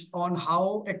knowledge on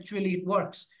how actually it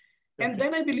works. And Okay.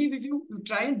 then I believe if you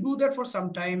try and do that for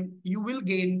some time, you will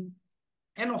gain.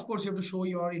 And of course, you have to show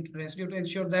your interest. You have to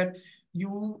ensure that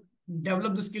you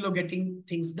develop the skill of getting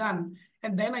things done.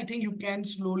 And then I think you can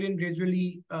slowly and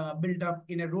gradually build up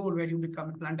in a role where you become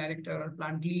a plant director or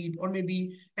plant lead, or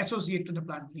maybe associate to the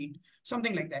plant lead,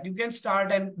 something like that. You can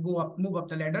start and go up, move up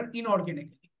the ladder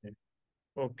inorganically.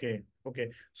 Okay okay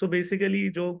so basically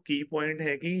जो की point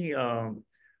है कि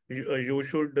you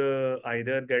should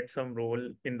either get some role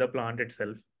in the plant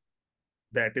itself.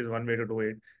 That is one way to do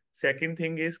it. Second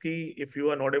thing is कि if you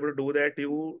are not able to do that,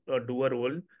 you do a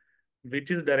role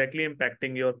which is directly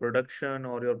impacting your production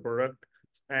or your product,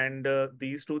 and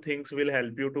these two things will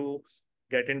help you to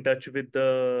get in touch with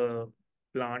the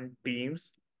plant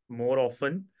teams more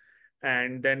often,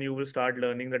 and then you will start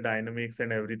learning the dynamics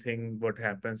and everything, what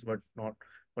happens,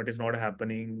 what is not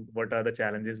happening, what are the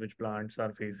challenges which plants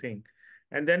are facing,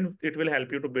 and then it will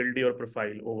help you to build your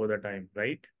profile over the time,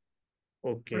 right?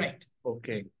 Okay. Right.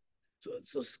 Okay.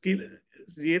 So skill,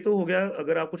 ये तो हो गया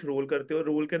अगर आप कुछ role करते हो,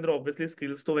 role के अंदर ऑब्वियसली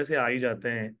स्किल्स तो वैसे आ ही जाते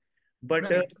हैं, but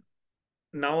Right.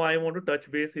 Now I want to touch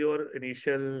base your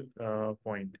initial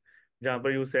point, जहाँ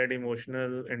पर यू सेड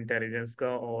इमोशनल इंटेलिजेंस का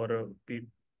और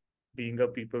बीइंग अ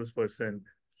पीपल्स पर्सन,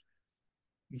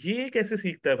 ये कैसे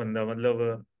सीखता है बंदा,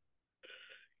 मतलब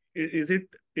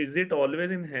इज इट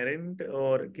ऑलवेज इनहेरेंट,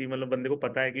 और कि मतलब बंदे को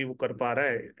पता है कि वो कर पा रहा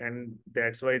है and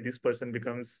that's why this person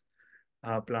becomes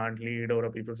plant lead or a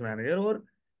people's manager, or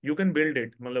you can build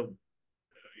it, मतलब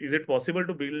is it possible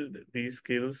to build these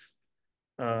skills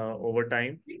over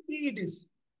time? It is.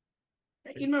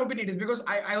 In my opinion, it is because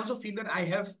I also feel that I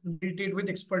have built it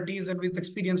with expertise and with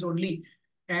experience only.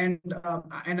 And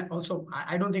also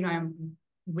I don't think I am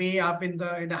way up in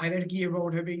the hierarchy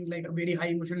about having like a very high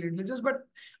emotional intelligence, but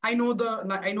I know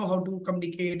how to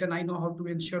communicate, and I know how to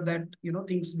ensure that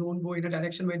things don't go in a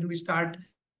direction where we start.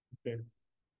 Okay.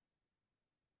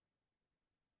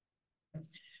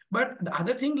 But the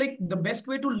other thing, like the best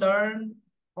way to learn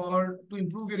or to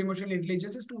improve your emotional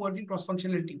intelligence is to work in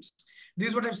cross-functional teams. This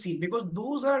is what I've seen, because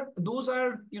those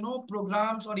are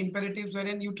programs or imperatives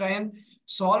wherein you try and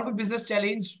solve a business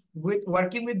challenge with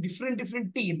working with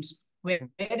different teams, wherein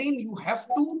you have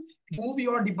to move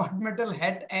your departmental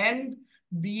head and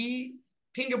be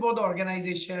think about the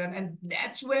organization. And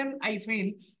that's when I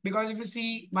feel, because if you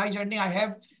see my journey, I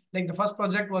have, like, the first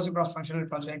project was a cross-functional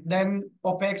project. Then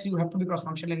OPEX, you have to be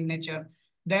cross-functional in nature.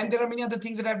 Then there are many other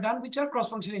things that I've done which are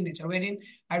cross-functional in nature, wherein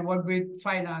I work with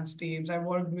finance teams, I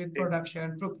worked with Okay.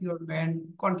 production,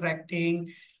 procurement,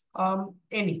 contracting,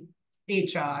 any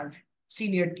HR,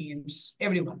 senior teams,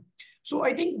 everyone. So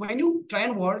I think when you try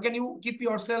and work and you keep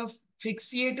yourself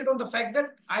fixated on the fact that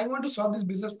I want to solve this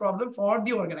business problem for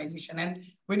the organization, and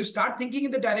when you start thinking in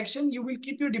the direction, you will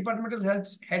keep your departmental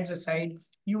heads aside.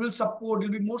 You will support.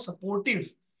 You'll be more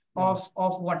supportive Hmm.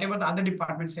 of whatever the other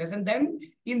department says. And then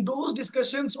in those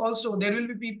discussions also, there will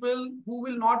be people who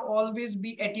will not always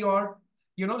be at your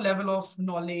level of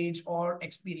knowledge or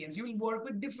experience. You will work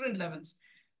with different levels.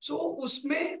 So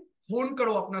उसमें hone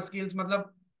करो अपना skills, मतलब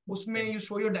उसमें Okay. you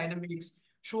show your dynamics,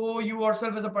 show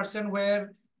yourself as a person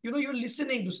where you're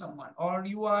listening to someone, or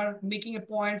you are making a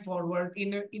point forward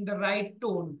in the right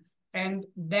tone. And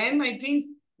then I think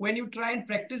when you try and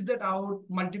practice that out,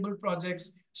 multiple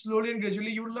projects, slowly and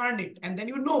gradually you learn it, and then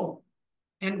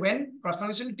and when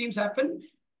cross-functional teams happen,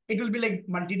 it will be like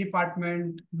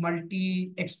multi-department,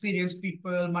 multi-experienced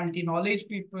people, multi-knowledge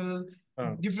people,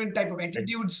 Uh, different type of right.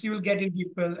 attitudes you will get in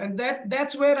people. And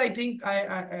that's where I think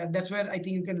that's where I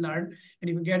think you can learn. And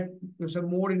if you get yourself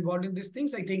more involved in these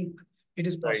things, I think it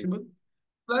is Right. possible.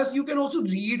 Plus, you can also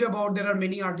read about, there are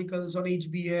many articles on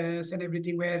HBS and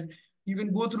everything where you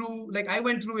can go through, like I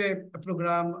went through a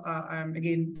program. I'm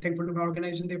again thankful to my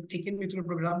organization. They've taken me through a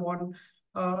program on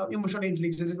emotional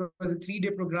intelligence. It was a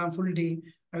 3-day program, full day.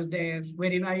 I was there,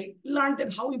 wherein I learned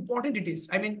that how important it is.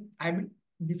 I mean,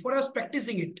 before I was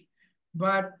practicing it,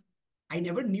 but I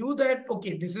never knew that,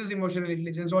 okay, this is emotional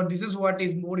intelligence, or this is what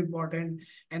is more important.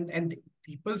 And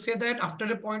people say that after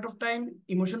a point of time,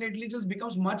 emotional intelligence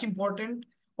becomes much important,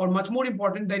 or much more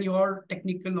important than your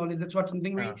technical knowledge. That's what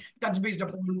something Uh, we touch based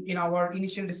upon in our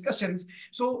initial discussions.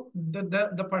 So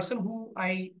the person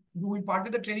who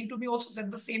imparted the training to me also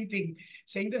said the same thing,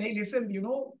 saying that, hey, listen,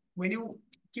 when you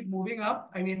keep moving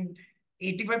up, I mean,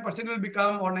 85% will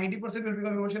become, or 90% will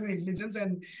become emotional intelligence,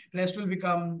 and rest will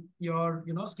become your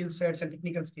skill sets and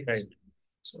technical right. skills.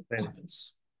 So it Right. happens.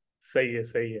 सही है,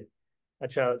 सही है.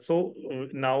 अच्छा, so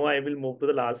now I will move to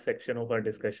the last section of our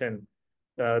discussion.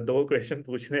 दो question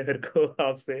पूछने हैं मेरे को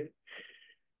आपसे.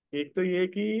 एक तो ये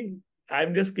कि I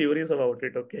am just curious about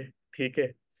it. Okay, ठीक है.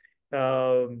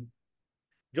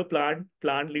 जो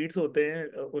प्लांट लीड्स होते हैं,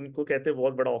 उनको कहते हैं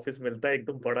बहुत बड़ा ऑफिस मिलता है,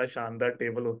 एकदम बड़ा शानदार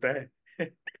टेबल होता है.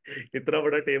 इतना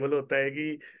बड़ा टेबल होता है कि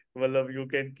मतलब यू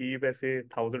कैन कीप ऐसे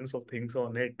thousands of things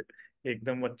on it.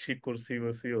 एकदम अच्छी कुर्सी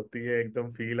वुर्सी होती है,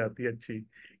 एकदम फील आती है अच्छी.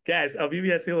 क्या ऐसा अभी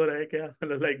भी ऐसे हो रहा है क्या?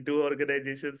 मतलब लाइक डू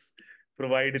ऑर्गेनाइजेशंस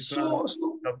प्रोवाइड इतना So, so,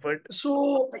 comfort?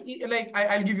 like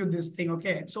I'll give you this thing,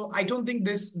 okay? So I don't think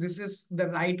this is the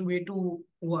right way to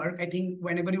work. I think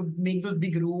whenever you make those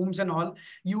big rooms and all,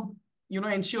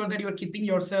 ensure that you're keeping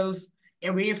yourself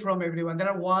away from everyone. There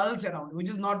are walls around, which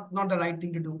is not the right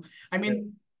thing to do. I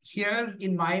mean, here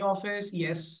in my office,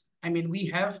 yes. I mean, we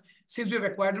have, since we have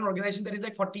acquired an organization that is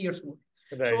like 40 years old.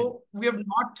 Right. So we have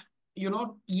not,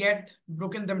 yet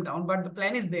broken them down, but the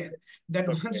plan is there that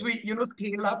once okay. we,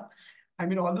 scale up, I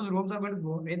mean, all those rooms are going to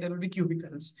go away. There will be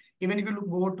cubicles. Even if you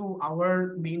go to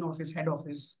our main office, head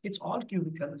office, it's all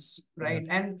cubicles, right?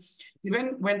 And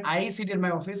even when I sit in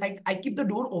my office, I keep the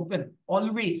door open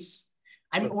always.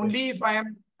 I mean, okay. only if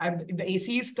the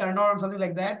AC is turned on or something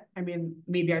like that. I mean,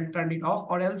 maybe I'll turn it off,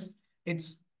 or else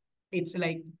it's it's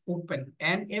like open,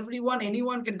 and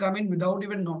anyone can come in without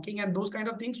even knocking, and those kind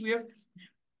of things we have.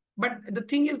 But the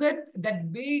thing is that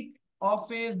that big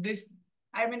office, this,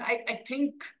 I mean, I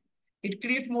think it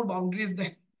creates more boundaries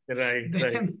than right.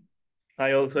 Right. than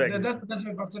I also agree. that's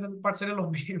my personal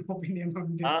opinion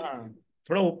on this. हाँ,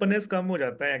 थोड़ा openness कम हो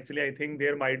जाता है actually. I think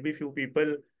there might be few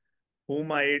people who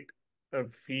might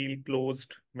feel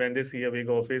closed when they see a big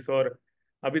office. और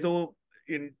अभी तो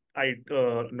in I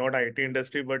not IT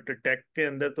industry but tech के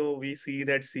अंदर तो we see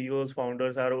that CEOs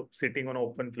founders are sitting on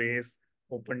open place,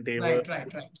 open table, Right,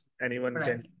 right, right, anyone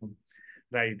can. right.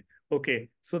 Right. Okay,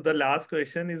 so the last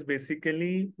question is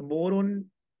basically more on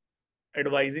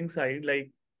advising side.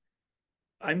 Like,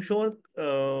 I'm sure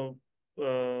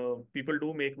people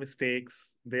do make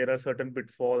mistakes. There are certain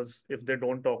pitfalls if they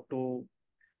don't talk to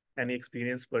any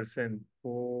experienced person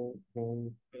who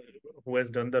has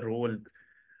done the role.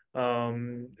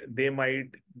 They might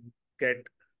get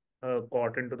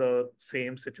caught into the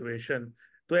same situation.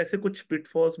 तो ऐसे कुछ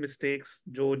pitfalls, mistakes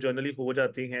जो generally हो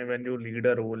जाती हैं when you lead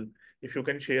a role. If you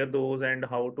can share those and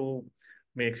how to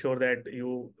make sure that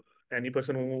any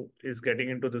person who is getting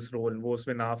into this role वो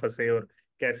उसमें ना फंसे और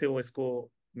कैसे वो इसको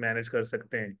manage कर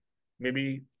सकते हैं.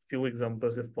 Maybe few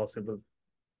examples if possible.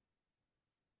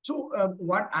 So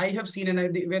what I have seen, and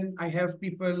when I have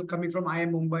people coming from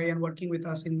IIM Mumbai and working with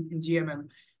us in GMM,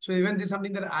 so even this is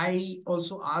something that I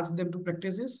also ask them to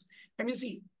practice is, I mean,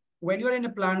 see, when you're in a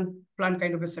plant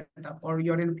kind of a setup, or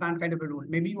you're in a plant kind of a role,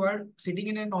 maybe you are sitting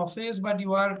in an office, but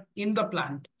you are in the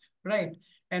plant, right?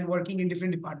 And working in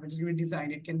different departments. It can be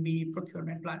design, it can be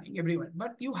procurement, planning, everywhere.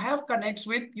 But you have connects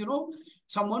with,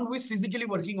 someone who is physically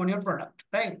working on your product,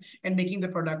 right? And making the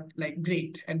product like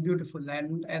great and beautiful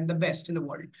and the best in the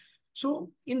world. So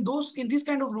in these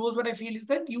kind of roles, what I feel is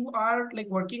that you are like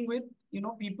working with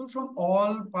people from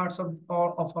all parts of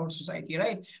our society,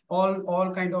 right?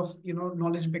 All kind of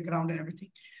knowledge background and everything.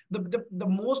 The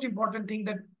most important thing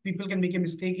that people can make a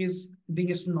mistake is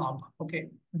being a snob. Okay,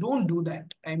 don't do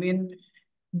that. I mean,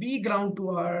 be ground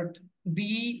to earth,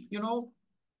 be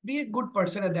a good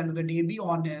person at the end of the day, be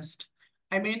honest.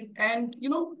 I mean, and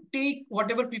take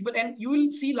whatever people, and you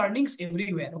will see learnings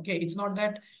everywhere. Okay, it's not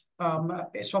that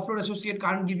a software associate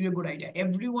can't give you a good idea.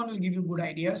 Everyone will give you good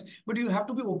ideas, but you have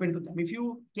to be open to them. If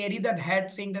you carry that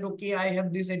hat saying that, okay, I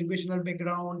have this educational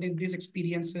background, these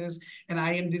experiences, and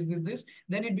I am this,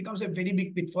 then it becomes a very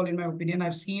big pitfall, in my opinion.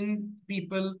 I've seen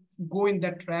people go in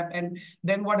that trap, and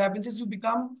then what happens is you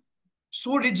become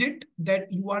so rigid that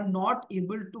you are not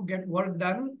able to get work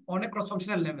done on a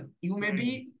cross-functional level. You may Hmm.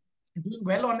 be doing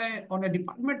well on a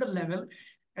departmental level,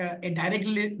 a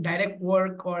direct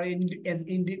work or as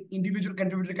individual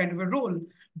contributor kind of a role,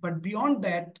 but beyond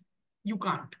that, you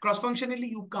can't. Cross-functionally,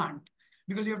 you can't,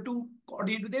 because you have to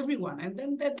coordinate with everyone, and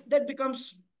then that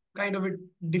becomes kind of a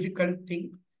difficult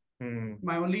thing. Hmm.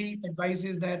 My only advice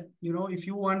is that if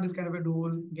you want this kind of a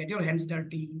role, get your hands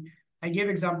dirty. I gave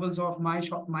examples of my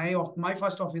shop, my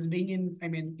first office being in, I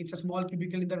mean, it's a small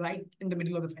cubicle in the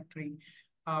middle of the factory.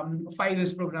 5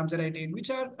 years programs that I did, which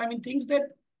are, I mean, things that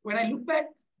when I look back,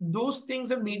 those things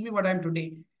have made me what I'm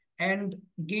today, and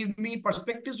gave me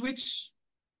perspectives which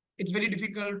it's very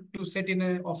difficult to sit in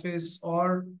an office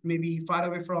or maybe far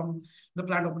away from the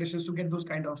plant operations to get those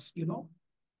kind of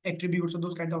attributes or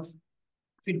those kind of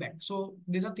feedback. So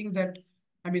these are things that,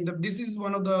 I mean, this is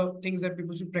one of the things that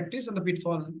people should practice, and the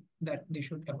pitfall that they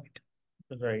should avoid.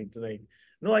 Right, right.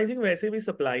 No, I think वैसे भी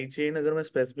supply chain अगर मैं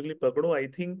specifically पकड़ूं, I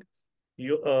think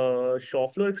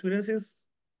shop floor experience is,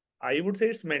 I would say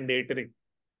it's mandatory.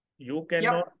 You Yeah.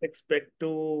 cannot expect to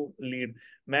lead.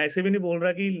 मैं ऐसे भी नहीं बोल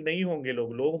रहा कि नहीं होंगे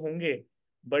लोग होंगे,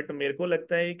 but मेरे को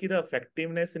लगता है कि the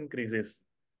effectiveness increases.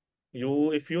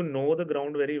 If you know the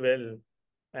ground very well,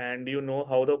 and you know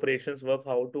how the operations work,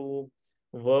 how to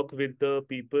work with the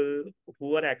people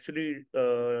who are actually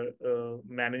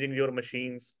managing your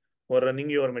machines or running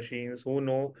your machines, who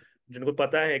know, जिनको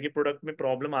पता है कि product में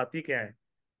problem आती क्या है,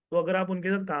 तो अगर आप उनके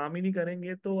साथ काम ही नहीं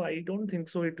करेंगे तो I don't think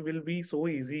so it will be so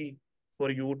easy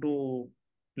for you to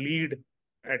lid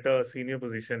at a senior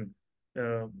position.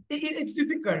 It's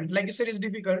difficult. Like you said, it's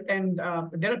difficult. And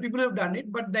there are people who have done it,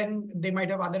 but then they might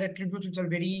have other attributes which are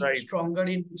very Right, stronger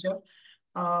in nature,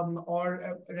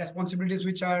 or responsibilities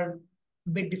which are a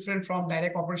bit different from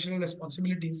direct operational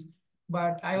responsibilities.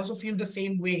 But I also feel the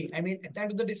same way. I mean, at the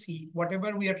end of the day, see, whatever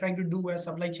we are trying to do as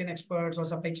supply chain experts or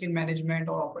supply chain management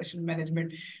or operation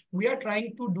management, we are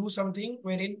trying to do something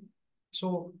wherein,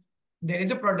 so there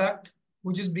is a product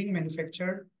which is being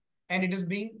manufactured, and it is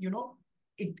being,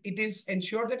 it is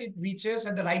ensured that it reaches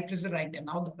at the right place at the right time.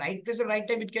 Now, the right place at the right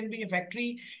time, it can be a factory,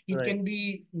 it right, can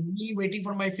be me waiting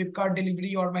for my Flipkart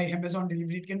delivery or my Amazon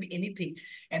delivery, it can be anything.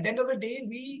 At the end of the day,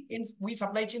 we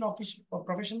supply chain office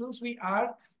professionals, we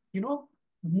are,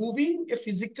 moving a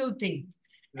physical thing.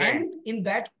 right, And in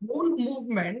that whole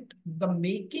movement, the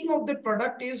making of the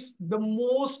product is the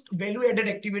most value added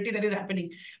activity that is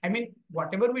happening. I mean,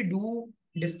 whatever we do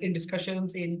in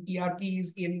discussions, in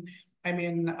ERPs, in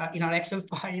our Excel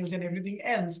files and everything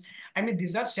else. I mean,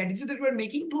 these are strategies that we're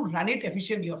making to run it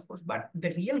efficiently, of course, but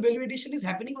the real value addition is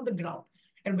happening on the ground.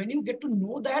 And when you get to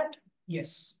know that,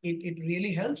 yes, it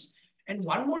really helps. And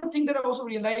one more thing that I also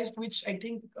realized, which I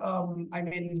think,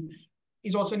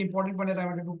 is also an important point that I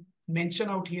wanted to mention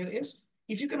out here is,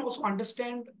 if you can also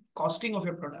understand costing of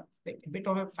your product, like a bit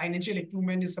of a financial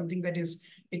acumen is something that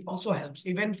it also helps.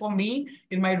 Even for me,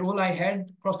 in my role, I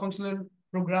had cross-functional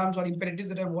programs or imperatives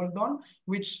that I've worked on,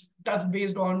 which does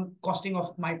based on costing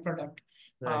of my product,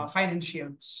 right,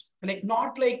 financials, like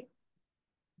not like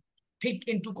thick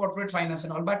into corporate finance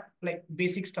and all, but like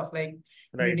basic stuff like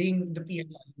right. reading the P&L,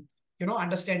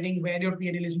 understanding where your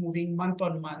P&L is moving month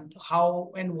on month,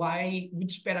 how and why,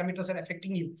 which parameters are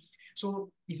affecting you.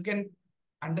 So if you can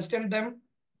understand them,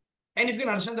 and if you can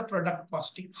understand the product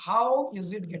costing, how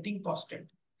is it getting costed?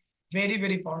 Very,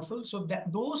 very powerful. So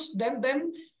that those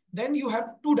then you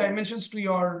have two dimensions to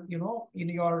your, in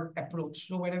your approach.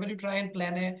 So whenever you try and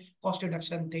plan a cost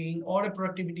reduction thing or a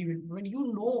productivity improvement,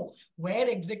 you know where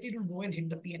exactly it will go and hit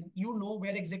the PN. You know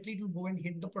where exactly it will go and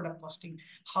hit the product costing,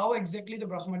 how exactly the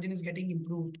gross margin is getting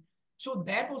improved. So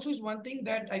that also is one thing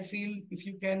that I feel if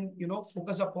you can,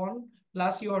 focus upon,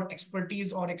 plus your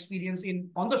expertise or experience in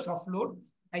on the shop floor,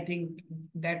 I think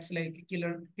that's like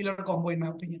a killer combo in my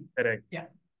opinion. Correct. Yeah.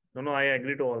 No, no, I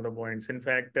agree to all the points. In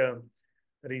fact,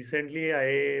 recently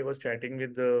I was chatting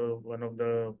with one of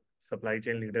the supply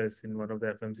chain leaders in one of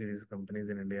the FMCG companies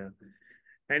in India,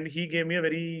 and he gave me a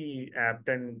very apt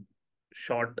and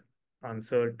short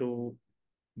answer to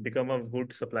become a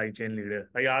good supply chain leader.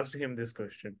 I asked him this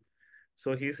question.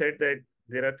 So he said that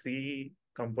there are three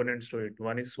components to it.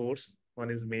 One is source,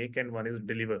 one is make, and one is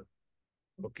deliver.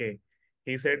 Okay.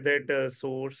 He said that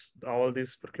source, all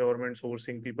this procurement,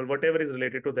 sourcing people, whatever is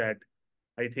related to that,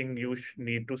 I think you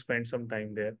need to spend some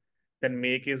time there. Then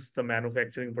make is the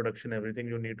manufacturing, production, everything.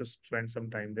 You need to spend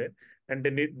some time there. And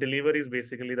deliver is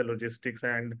basically the logistics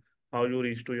and how you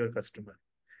reach to your customer.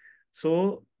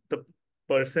 So the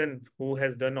person who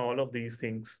has done all of these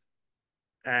things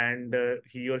and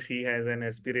he or she has an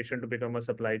aspiration to become a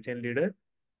supply chain leader,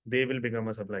 they will become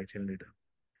a supply chain leader.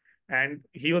 And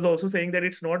he was also saying that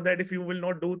it's not that if you will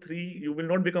not do three, you will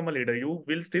not become a leader. You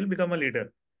will still become a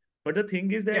leader. But the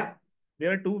thing is that Yeah.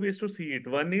 there are two ways to see it.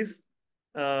 One is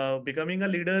becoming a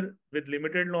leader with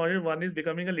limited knowledge. One is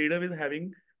becoming a leader with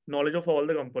having knowledge of all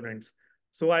the components.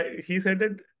 So he said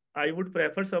that I would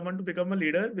prefer someone to become a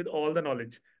leader with all the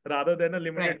knowledge rather than a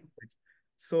limited Right. knowledge.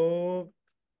 So,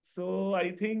 so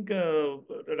I think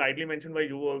rightly mentioned by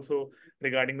you also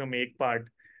regarding the make part.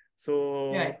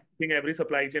 So Yeah. I think every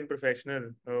supply chain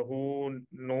professional who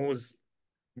knows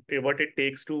what it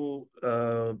takes to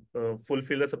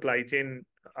fulfill the supply chain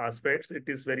aspects, it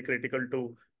is very critical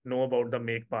to know about the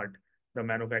make part, the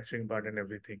manufacturing part, and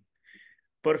everything.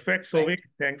 Perfect, Souvik. Right.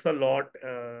 Thanks a lot.